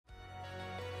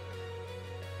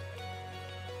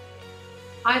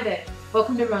Hi there,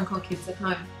 welcome to Runcorn Kids at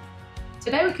Home.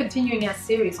 Today we're continuing our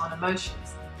series on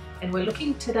emotions, and we're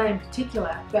looking today in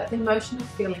particular about the emotion of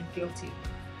feeling guilty.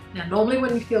 Now normally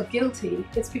when we feel guilty,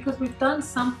 it's because we've done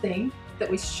something that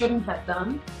we shouldn't have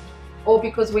done, or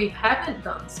because we haven't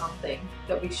done something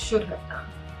that we should have done.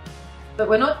 But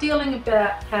we're not dealing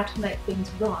about how to make things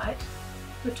right,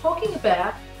 we're talking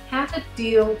about how to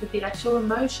deal with the actual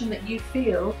emotion that you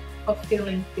feel of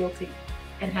feeling guilty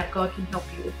and how God can help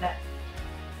you with that.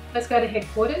 Let's go to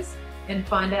headquarters and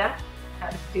find out how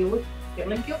to deal with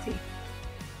feeling guilty.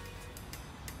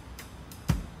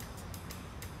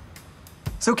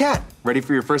 So Kat, ready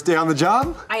for your first day on the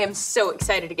job? I am so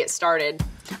excited to get started.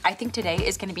 I think today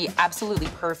is gonna be absolutely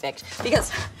perfect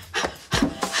because...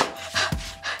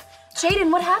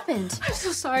 Jaden, what happened? I'm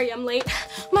so sorry I'm late.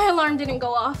 My alarm didn't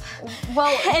go off.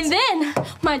 Well, and then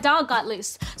my dog got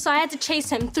loose, so I had to chase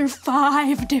him through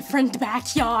 5 different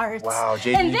backyards. Wow,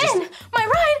 Jaden, and then my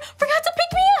ride forgot to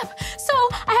pick me up, so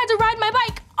I had to ride my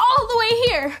bike all the way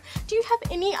here. Do you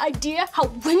have any idea how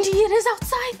windy it is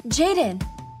outside? Jaden.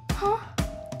 Huh?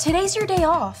 Today's your day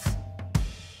off.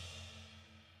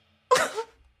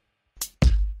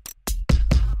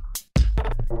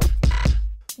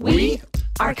 We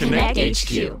are Connect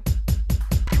HQ.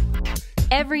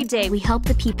 Every day we help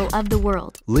the people of the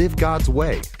world Live God's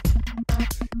way.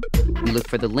 We look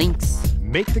for the links.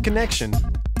 Make the connection.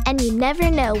 And you never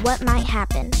know what might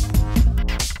happen.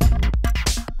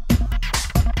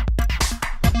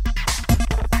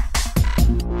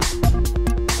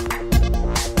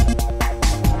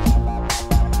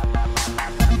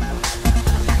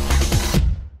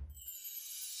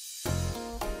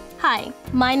 Hi,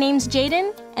 my name's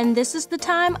Jaden, and this is the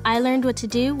time I learned what to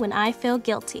do when I feel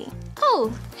guilty.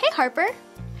 Oh, hey Harper.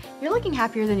 You're looking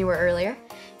happier than you were earlier.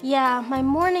 Yeah, my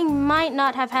morning might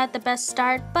not have had the best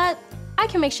start, but I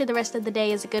can make sure the rest of the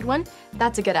day is a good one.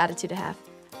 That's a good attitude to have.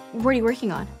 What are you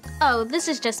working on? Oh, this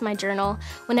is just my journal.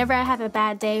 Whenever I have a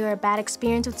bad day or a bad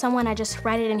experience with someone, I just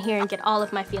write it in here and get all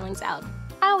of my feelings out.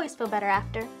 I always feel better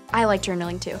after. I like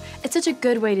journaling too. It's such a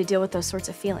good way to deal with those sorts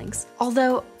of feelings.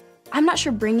 Although, I'm not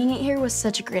sure bringing it here was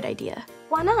such a great idea.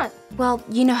 Why not? Well,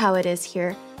 you know how it is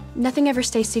here. Nothing ever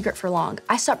stays secret for long.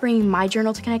 I stopped bringing my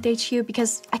journal to Connect HQ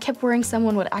because I kept worrying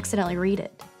someone would accidentally read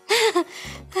it.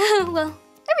 Well,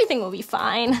 everything will be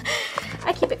fine.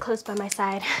 I keep it close by my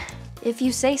side. If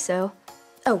you say so.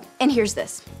 Oh, and here's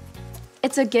this.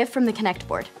 It's a gift from the Connect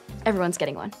board. Everyone's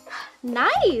getting one.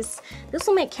 Nice! This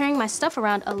will make carrying my stuff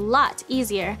around a lot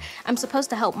easier. I'm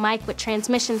supposed to help Mike with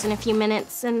transmissions in a few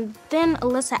minutes, and then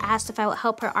Alyssa asked if I would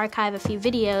help her archive a few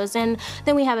videos, and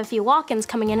then we have a few walk-ins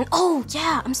coming in, and oh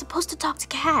yeah, I'm supposed to talk to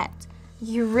Kat.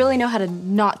 You really know how to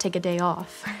not take a day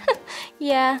off.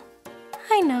 Yeah,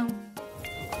 I know.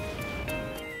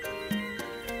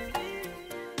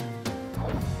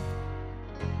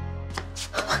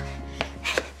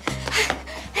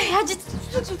 Hey, I just...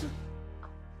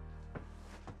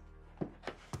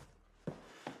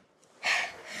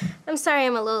 I'm sorry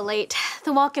I'm a little late.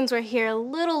 The walk-ins were here a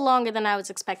little longer than I was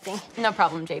expecting. No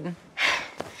problem, Jaden.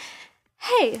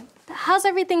 Hey, how's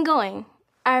everything going?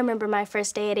 I remember my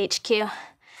first day at HQ.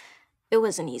 It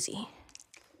wasn't easy.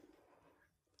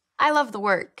 I love the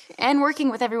work and working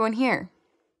with everyone here.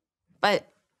 But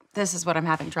this is what I'm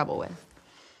having trouble with.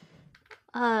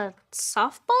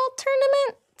 Softball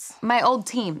tournament? My old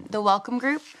team, the Welcome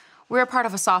Group, we're a part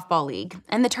of a softball league,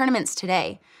 and the tournament's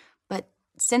today. But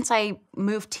since I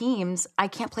moved teams, I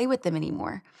can't play with them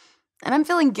anymore. And I'm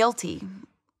feeling guilty,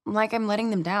 like I'm letting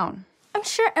them down. I'm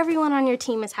sure everyone on your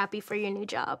team is happy for your new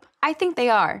job. I think they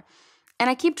are. And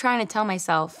I keep trying to tell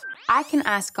myself, I can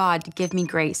ask God to give me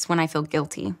grace when I feel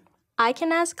guilty. I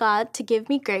can ask God to give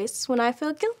me grace when I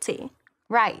feel guilty.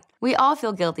 Right. We all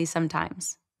feel guilty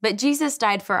sometimes. But Jesus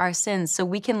died for our sins so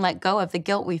we can let go of the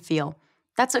guilt we feel.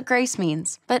 That's what grace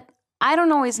means. But I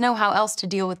don't always know how else to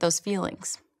deal with those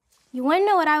feelings. You want to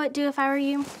know what I would do if I were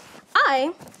you?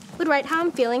 I would write how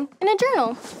I'm feeling in a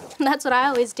journal. That's what I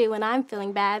always do when I'm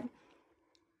feeling bad.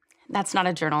 That's not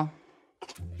a journal.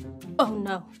 Oh,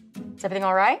 no. Is everything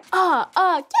all right?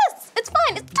 Yes, it's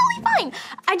fine. It's totally fine.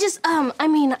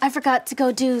 I forgot to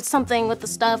go do something with the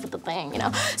stuff with the thing, you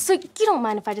know? So you don't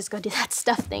mind if I just go do that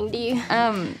stuff thing, do you?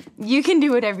 You can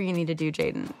do whatever you need to do,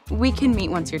 Jaden. We can meet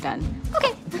once you're done.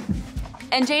 Okay.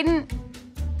 And Jaden,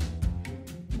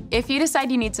 if you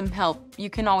decide you need some help, you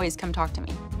can always come talk to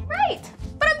me. Right,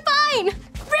 but I'm fine.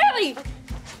 Really.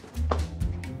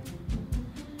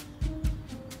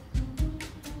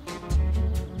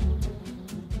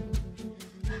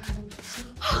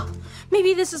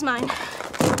 Maybe this is mine.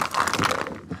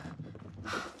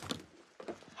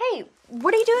 Hey,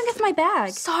 what are you doing with my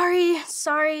bag? Sorry.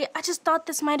 I just thought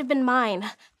this might have been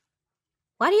mine.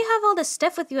 Why do you have all this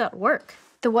stuff with you at work?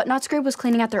 The Whatnots group was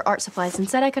cleaning out their art supplies and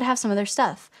said I could have some of their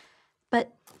stuff.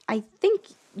 But I think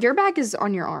your bag is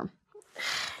on your arm.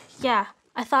 Yeah,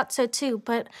 I thought so too,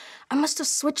 but I must have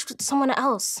switched with someone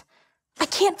else. I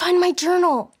can't find my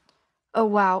journal. Oh,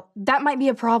 wow. That might be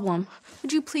a problem.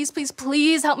 Would you please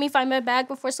help me find my bag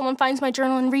before someone finds my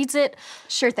journal and reads it?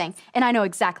 Sure thing. And I know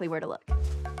exactly where to look.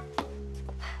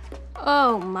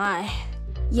 Oh, my.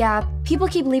 Yeah, people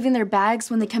keep leaving their bags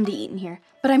when they come to eat in here,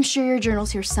 but I'm sure your journal's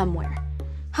here somewhere.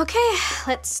 Okay,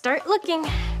 let's start looking.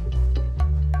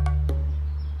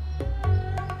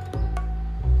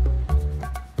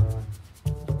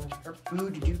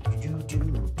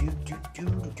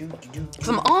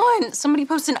 Come on, somebody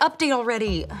post an update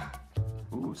already.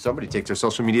 Ooh, somebody takes their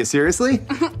social media seriously.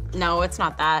 No, it's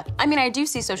not that. I mean, I do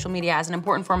see social media as an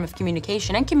important form of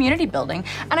communication and community building.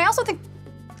 And I also think,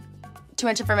 too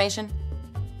much information?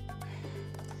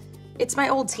 It's my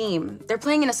old team. They're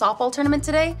playing in a softball tournament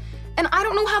today, and I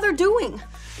don't know how they're doing.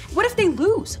 What if they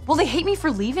lose? Will they hate me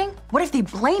for leaving? What if they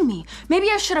blame me?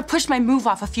 Maybe I should have pushed my move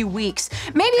off a few weeks.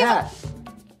 Maybe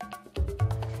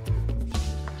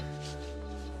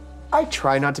I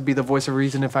try not to be the voice of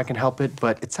reason if I can help it,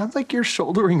 but it sounds like you're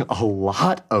shouldering a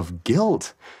lot of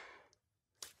guilt.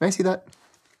 Can I see that?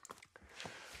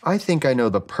 I think I know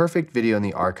the perfect video in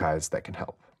the archives that can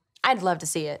help. I'd love to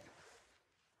see it.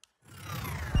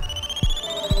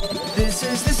 This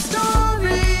is the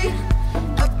story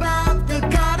about the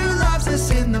God who loves us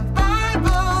in the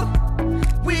Bible.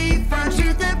 We find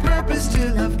truth and purpose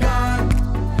to love God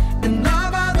and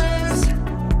love others.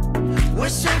 We're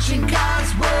searching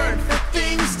God's word for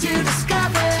things to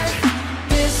discover.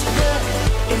 This book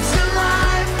is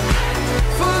alive,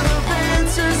 full of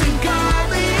answers and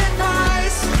godly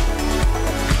advice.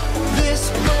 This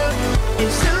book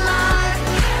is alive.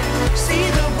 See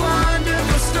the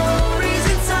wonderful stories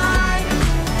inside.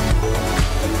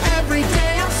 Every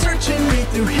day I'm searching, read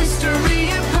through history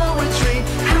and poetry.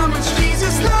 How much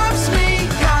Jesus loves me.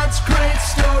 God's great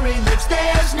story lives.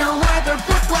 There's no other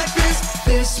book like this.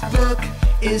 This book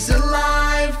is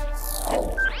alive.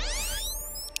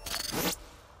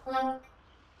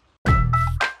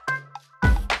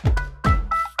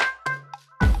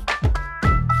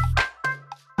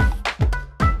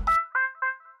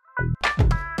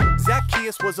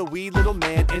 Zacchaeus was a wee little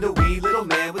man, and a wee little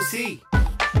man was he.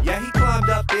 Yeah, he climbed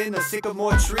up in a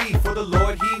sycamore tree for the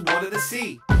Lord he wanted to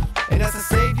see. And as the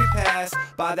Savior passed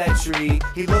by that tree,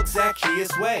 he looked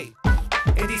Zacchaeus' way.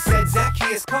 And he said,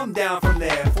 Zacchaeus, come down from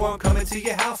there, for I'm coming to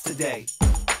your house today.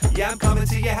 Yeah, I'm coming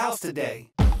to your house today.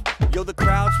 Yo, the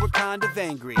crowds were kind of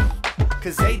angry,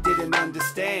 cause they didn't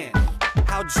understand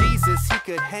how Jesus, he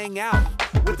could hang out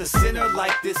with a sinner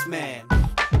like this man.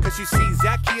 Cause you see,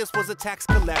 Zacchaeus was a tax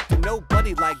collector,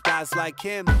 nobody liked guys like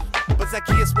him. But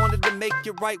Zacchaeus wanted to make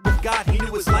it right with God, he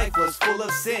knew his life was full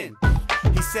of sin.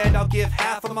 He said, I'll give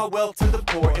half of my wealth to the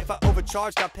poor. If I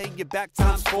overcharged, I'll pay you back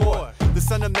 ×4. The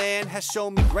Son of Man has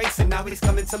shown me grace, and now he's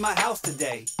coming to my house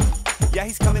today. Yeah,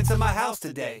 he's coming to my house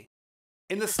today.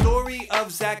 In the story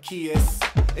of Zacchaeus,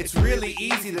 it's really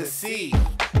easy to see.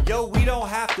 Yo, we don't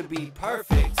have to be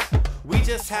perfect, we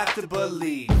just have to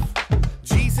believe.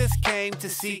 Jesus came to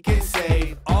seek and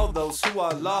save all those who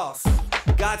are lost.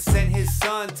 God sent his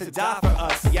son to die for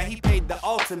us. Yeah, he paid the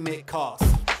ultimate cost.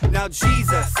 Now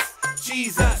Jesus,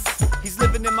 he's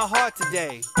living in my heart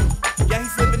today. Yeah,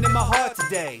 he's living in my heart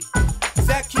today.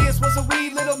 Zacchaeus was a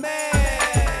wee little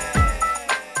man.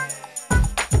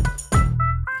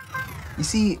 You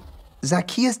see,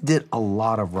 Zacchaeus did a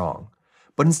lot of wrong.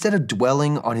 But instead of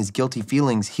dwelling on his guilty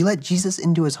feelings, he let Jesus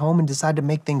into his home and decided to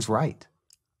make things right.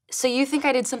 So you think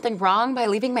I did something wrong by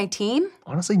leaving my team?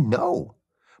 Honestly, no.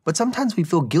 But sometimes we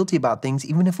feel guilty about things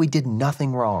even if we did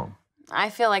nothing wrong. I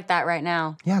feel like that right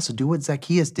now. Yeah, so do what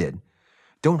Zacchaeus did.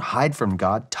 Don't hide from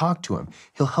God, talk to him.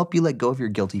 He'll help you let go of your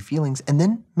guilty feelings and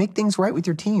then make things right with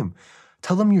your team.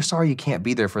 Tell them you're sorry you can't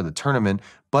be there for the tournament,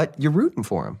 but you're rooting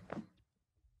for him.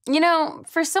 You know,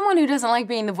 for someone who doesn't like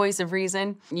being the voice of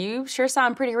reason, you sure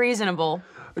sound pretty reasonable.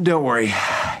 Don't worry,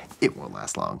 it won't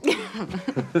last long.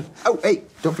 Oh, hey,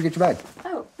 don't forget your bag.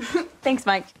 Oh, thanks,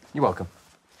 Mike. You're welcome.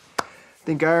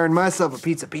 Think I earned myself a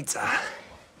pizza.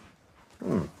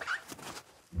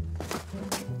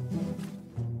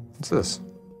 What's this?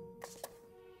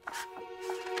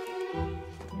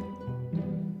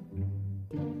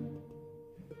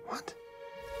 What?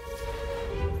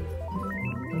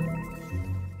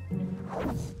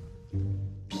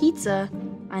 Pizza?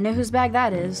 I know whose bag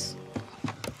that is.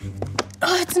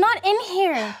 Oh, it's not in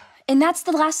here. And that's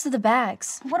the last of the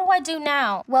bags. What do I do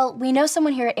now? Well, we know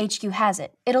someone here at HQ has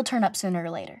it. It'll turn up sooner or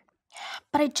later.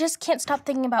 But I just can't stop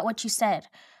thinking about what you said.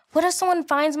 What if someone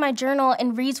finds my journal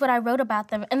and reads what I wrote about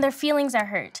them and their feelings are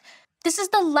hurt? This is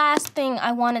the last thing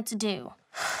I wanted to do.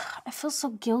 I feel so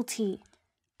guilty.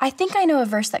 I think I know a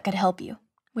verse that could help you.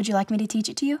 Would you like me to teach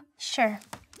it to you? Sure.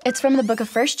 It's from the book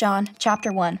of 1 John,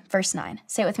 chapter 1, verse 9.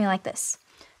 Say it with me like this.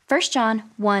 1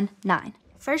 John 1:9.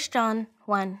 1 John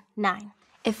 1:9.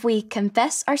 If we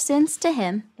confess our sins to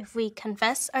him, If we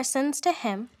confess our sins to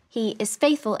him, he is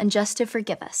faithful and just to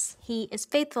forgive us. he is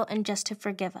faithful and just to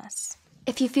forgive us.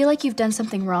 If you feel like you've done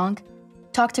something wrong,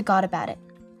 talk to God about it.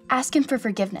 Ask him for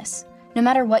forgiveness. No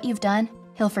matter what you've done,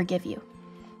 he'll forgive you.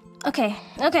 Okay,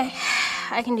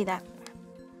 I can do that.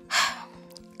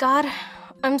 God,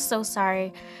 I'm so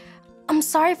sorry. I'm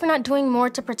sorry for not doing more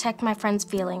to protect my friend's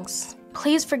feelings.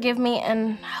 Please forgive me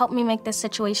and help me make this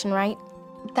situation right.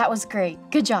 That was great.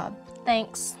 Good job.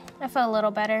 Thanks. I feel a little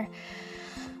better.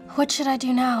 What should I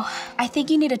do now? I think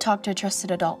you need to talk to a trusted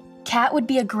adult. Kat would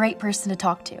be a great person to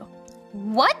talk to.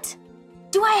 What?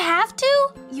 Do I have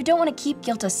to? You don't want to keep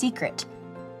guilt a secret.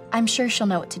 I'm sure she'll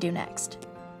know what to do next.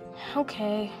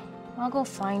 Okay, I'll go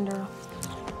find her.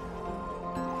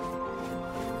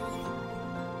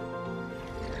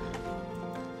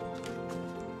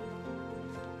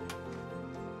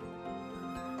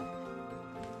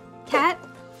 Kat?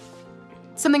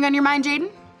 Something on your mind,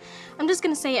 Jaden? I'm just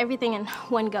gonna say everything in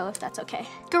one go, if that's okay.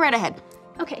 Go right ahead.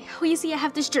 Okay, well, you see, I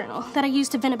have this journal that I use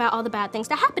to vent about all the bad things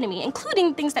that happen to me,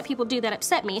 including things that people do that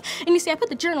upset me. And you see, I put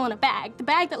the journal in a bag, the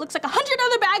bag that looks like 100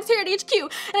 other bags here at HQ.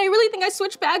 And I really think I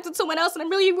switched bags with someone else, and I'm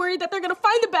really worried that they're gonna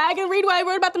find the bag and read what I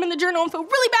wrote about them in the journal and feel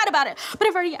really bad about it. But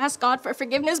I've already asked God for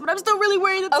forgiveness, but I'm still really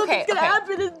worried that something's gonna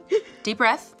happen. Deep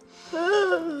breath.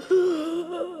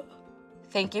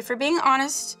 Thank you for being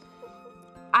honest.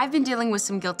 I've been dealing with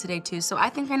some guilt today too, so I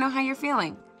think I know how you're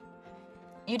feeling.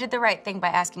 You did the right thing by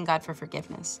asking God for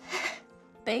forgiveness.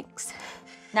 Thanks.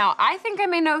 Now, I think I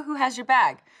may know who has your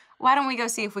bag. Why don't we go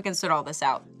see if we can sort all this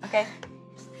out, okay?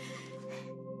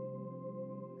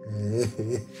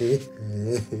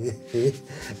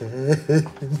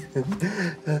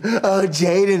 Oh,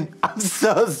 Jaden, I'm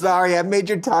so sorry. I made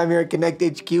your time here at Connect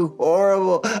HQ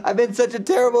horrible. I've been such a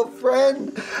terrible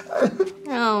friend.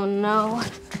 Oh, no.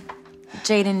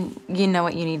 Jaden, you know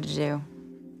what you need to do.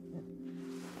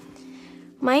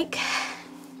 Mike,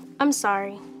 I'm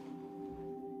sorry.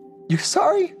 You're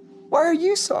sorry? Why are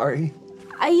you sorry?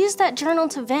 I used that journal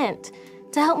to vent,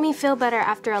 to help me feel better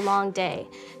after a long day.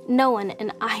 No one,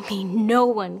 and I mean no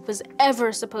one, was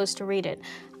ever supposed to read it.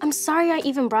 I'm sorry I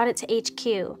even brought it to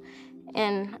HQ.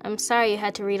 And I'm sorry you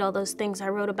had to read all those things I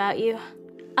wrote about you.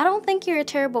 I don't think you're a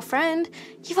terrible friend.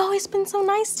 You've always been so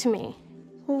nice to me.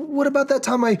 What about that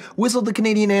time I whistled the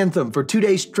Canadian anthem for 2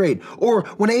 days straight? Or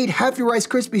when I ate half your Rice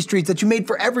Krispie treats that you made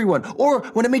for everyone? Or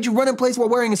when I made you run in place while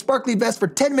wearing a sparkly vest for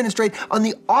 10 minutes straight on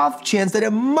the off chance that it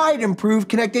might improve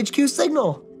Connect HQ's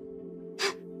signal?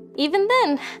 Even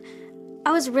then,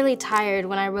 I was really tired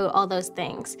when I wrote all those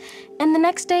things. And the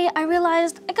next day, I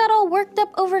realized I got all worked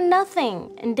up over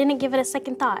nothing and didn't give it a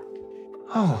second thought.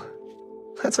 Oh,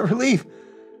 that's a relief.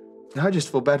 I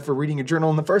just feel bad for reading your journal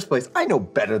in the first place. I know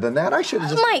better than that. I should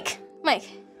have just... Mike,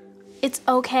 it's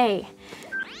okay.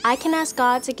 I can ask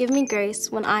God to give me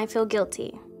grace when I feel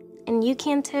guilty. And you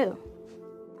can too.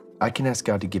 I can ask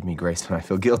God to give me grace when I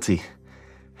feel guilty.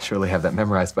 I surely have that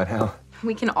memorized by now.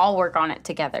 We can all work on it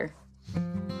together.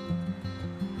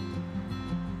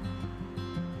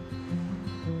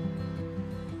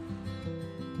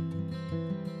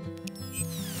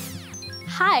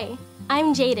 Hi,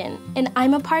 I'm Jaden, and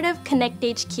I'm a part of Connect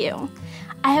HQ.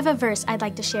 I have a verse I'd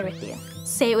like to share with you.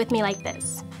 Say it with me like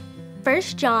this. 1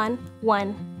 John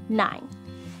 1:9.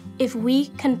 If we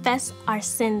confess our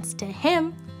sins to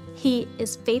him, he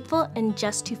is faithful and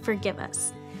just to forgive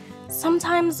us.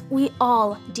 Sometimes we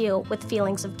all deal with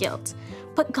feelings of guilt,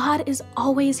 but God is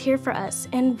always here for us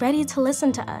and ready to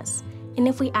listen to us. And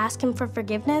if we ask him for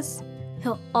forgiveness,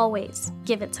 he'll always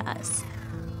give it to us.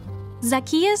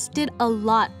 Zacchaeus did a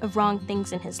lot of wrong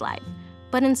things in his life,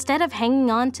 but instead of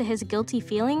hanging on to his guilty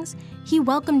feelings, he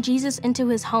welcomed Jesus into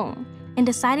his home and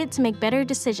decided to make better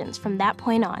decisions from that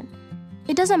point on.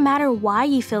 It doesn't matter why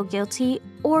you feel guilty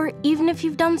or even if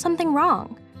you've done something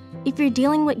wrong. If you're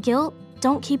dealing with guilt,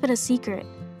 don't keep it a secret.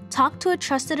 Talk to a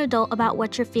trusted adult about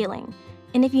what you're feeling,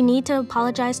 and if you need to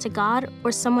apologize to God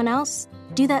or someone else,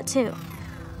 do that too.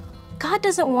 God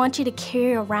doesn't want you to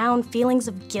carry around feelings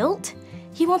of guilt.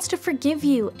 He wants to forgive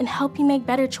you and help you make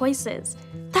better choices.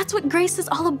 That's what grace is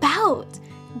all about.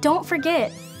 Don't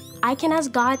forget, I can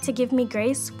ask God to give me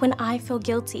grace when I feel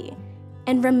guilty.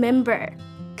 And remember,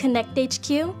 Connect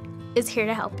HQ is here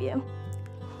to help you.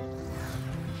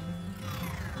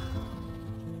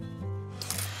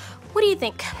 What do you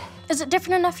think? Is it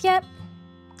different enough yet?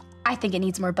 I think it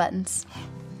needs more buttons.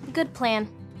 Good plan.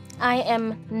 I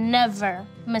am never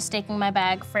mistaking my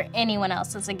bag for anyone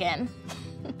else's again.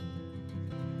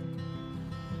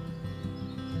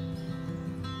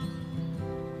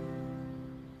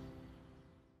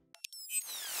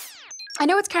 I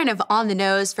know it's kind of on the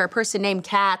nose for a person named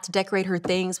Kat to decorate her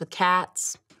things with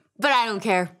cats, but I don't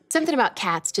care. Something about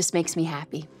cats just makes me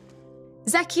happy.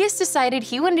 Zacchaeus decided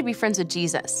he wanted to be friends with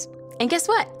Jesus. And guess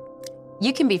what?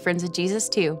 You can be friends with Jesus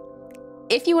too.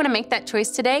 If you want to make that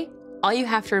choice today, all you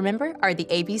have to remember are the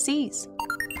ABCs.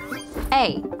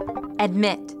 A,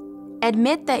 admit.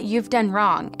 Admit that you've done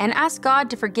wrong and ask God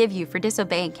to forgive you for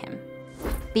disobeying him.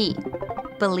 B,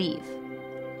 believe.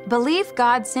 Believe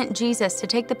God sent Jesus to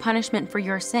take the punishment for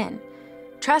your sin.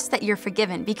 Trust that you're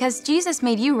forgiven because Jesus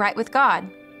made you right with God.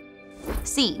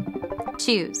 C,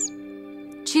 choose.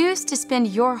 Choose to spend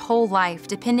your whole life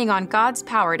depending on God's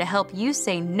power to help you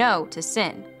say no to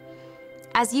sin.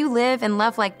 As you live and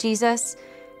love like Jesus,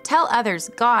 tell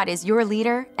others God is your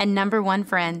leader and #1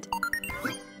 friend.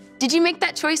 Did you make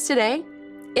that choice today?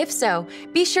 If so,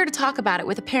 be sure to talk about it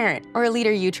with a parent or a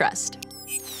leader you trust.